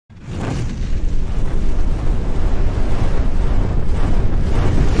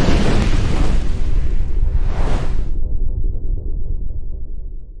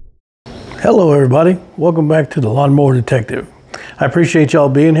Hello everybody, welcome back to the Lawnmower Detective. I appreciate y'all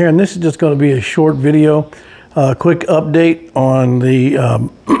being here, and this is just going to be a short video, quick update on the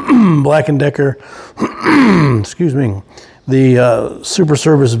Black & Decker, excuse me, the Super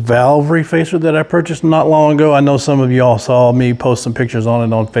Service valve refacer that I purchased not long ago. I know some of y'all saw me post some pictures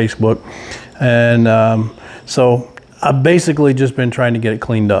on it on Facebook, and so I've basically just been trying to get it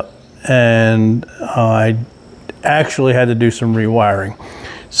cleaned up, and I actually had to do some rewiring.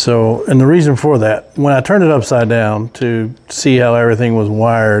 So, and the reason for that, when I turned it upside down to see how everything was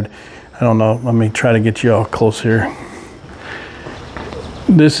wired, I don't know, let me try to get you all close here.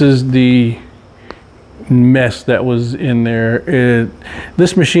 This is the mess that was in there.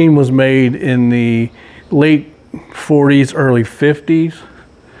 This machine was made in the late 40s, early 50s.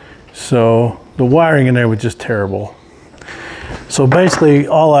 So the wiring in there was just terrible. So basically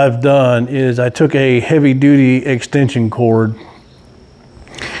all I've done is I took a heavy duty extension cord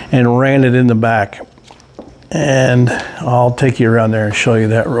and ran it in the back, and I'll take you around there and show you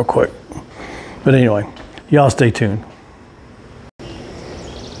that real quick. But anyway, y'all stay tuned.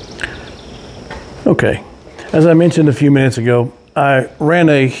 Okay, as I mentioned a few minutes ago, I ran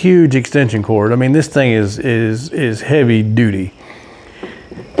a huge extension cord. I mean, this thing is heavy duty.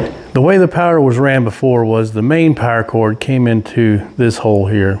 The way the power was ran before was the main power cord came into this hole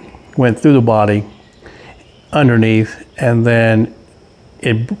here, went through the body, underneath, and then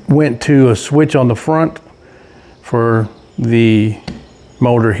it went to a switch on the front for the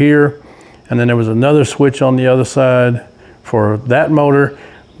motor here, and then there was another switch on the other side for that motor,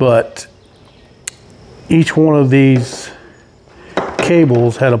 but each one of these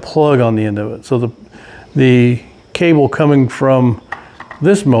cables had a plug on the end of it. So the cable coming from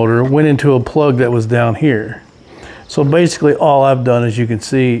this motor went into a plug that was down here. So basically all I've done, as you can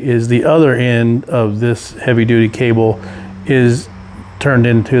see, is the other end of this heavy duty cable is turned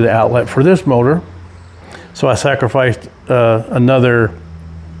into the outlet for this motor. So I sacrificed another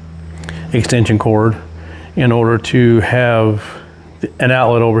extension cord in order to have an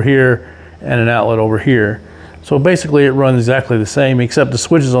outlet over here and an outlet over here. So basically it runs exactly the same, except the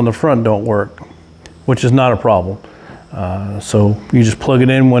switches on the front don't work, which is not a problem. So you just plug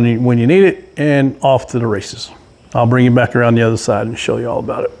it in when you need it, and off to the races. I'll bring you back around the other side and show you all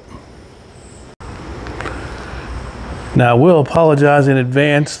about it. Now, I will apologize in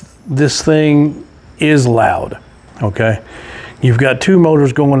advance. This thing is loud, okay? You've got two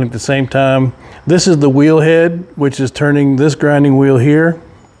motors going at the same time. This is the wheel head, which is turning this grinding wheel here.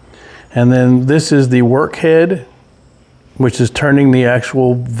 And then this is the work head, which is turning the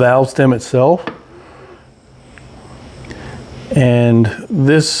actual valve stem itself. And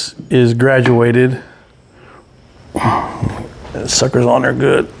this is graduated. That sucker's on there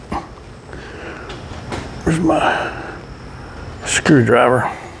good. Where's my screwdriver?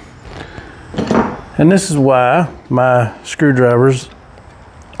 And this is why my screwdrivers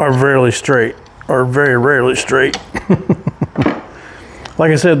are very straight, or very rarely straight.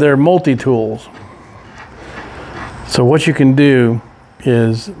 Like I said, they're multi-tools. So what you can do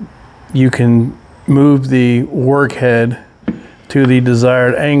is you can move the work head to the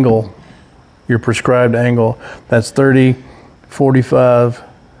desired angle, your prescribed angle. That's 30, 45,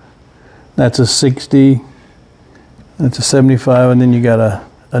 that's a 60, that's a 75, and then you got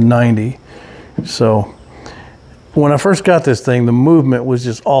a 90. So when I first got this thing, the movement was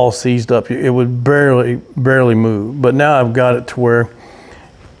just all seized up. It would barely move. But now I've got it to where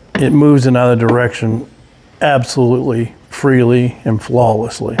it moves in either direction absolutely freely and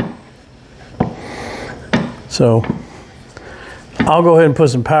flawlessly. So I'll go ahead and put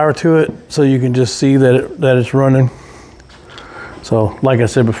some power to it so you can just see that it's running. So like I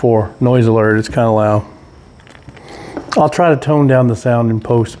said before, noise alert, it's kind of loud. I'll try to tone down the sound in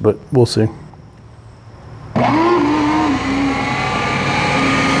post, but we'll see.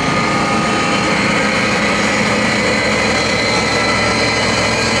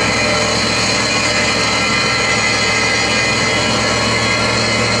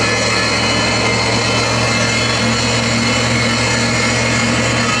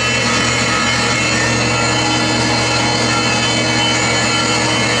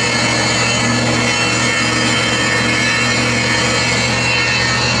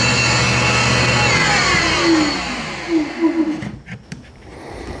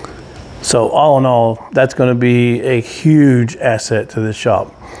 So all in all, that's going to be a huge asset to this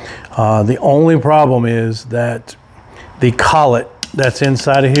shop. The only problem is that the collet that's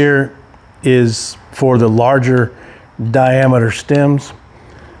inside of here is for the larger diameter stems.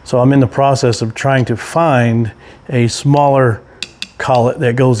 So I'm in the process of trying to find a smaller collet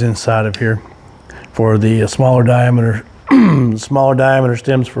that goes inside of here for the smaller diameter smaller diameter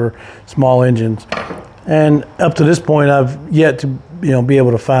stems for small engines. And up to this point, I've yet to be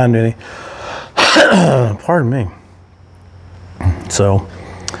able to find any. Pardon me. So,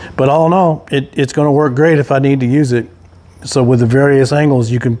 but all in all, it's going to work great if I need to use it. So with the various angles,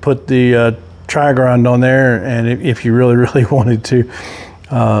 you can put the tri-grind on there, and if you really wanted to.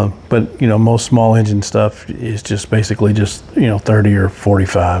 But most small engine stuff is just basically just 30 or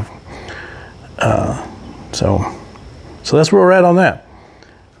 45. So that's where we're at on that.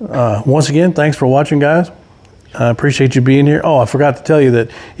 Once again, thanks for watching, guys. I appreciate you being here. Oh, I forgot to tell you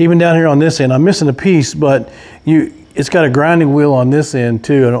that even down here on this end, I'm missing a piece, but it's got a grinding wheel on this end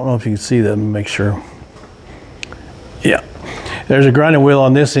too. I don't know if you can see that. Let me make sure. Yeah, there's a grinding wheel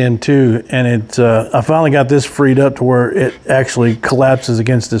on this end too, and I finally got this freed up to where it actually collapses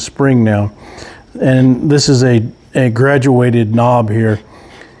against the spring now. And this is a graduated knob here.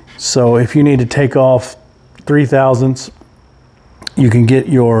 So if you need to take off 3/1000ths, you can get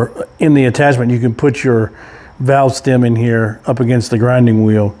in the attachment, you can put your valve stem in here up against the grinding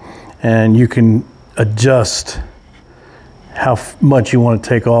wheel, and you can adjust how much you want to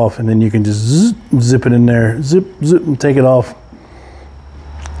take off, and then you can just zip it in there, zip, and take it off.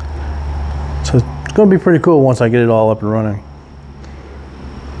 So it's going to be pretty cool once I get it all up and running.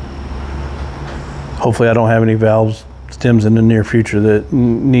 Hopefully I don't have any valve stems in the near future that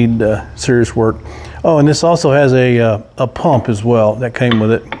need serious work. Oh, and this also has a pump as well that came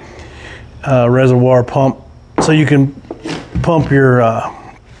with it, a reservoir pump. So you can pump your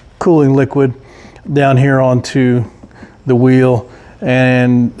cooling liquid down here onto the wheel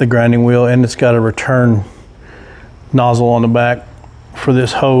and the grinding wheel, and it's got a return nozzle on the back for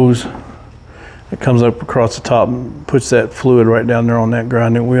this hose. It comes up across the top and puts that fluid right down there on that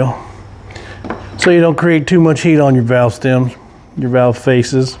grinding wheel. So you don't create too much heat on your valve stems, your valve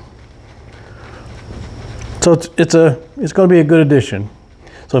faces. So it's going to be a good addition.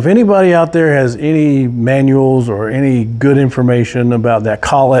 So if anybody out there has any manuals or any good information about that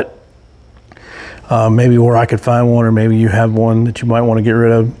collet, maybe where I could find one, or maybe you have one that you might want to get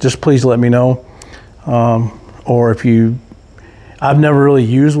rid of, just please let me know. Or if I've never really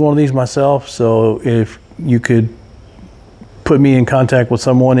used one of these myself, so if you could put me in contact with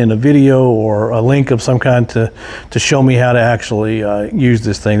someone in a video or a link of some kind to show me how to actually use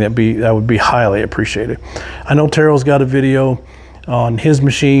this thing, that would be highly appreciated. I know Terrell's got a video on his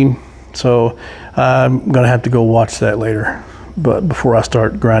machine, so I'm gonna have to go watch that later, but before I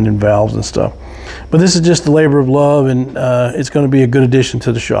start grinding valves and stuff. But this is just a labor of love, and it's gonna be a good addition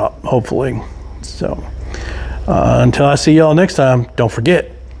to the shop, hopefully. So until I see y'all next time, don't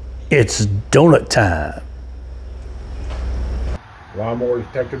forget, it's donut time. Lawnmower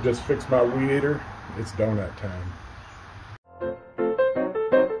Detective just fixed my weed eater. It's donut time.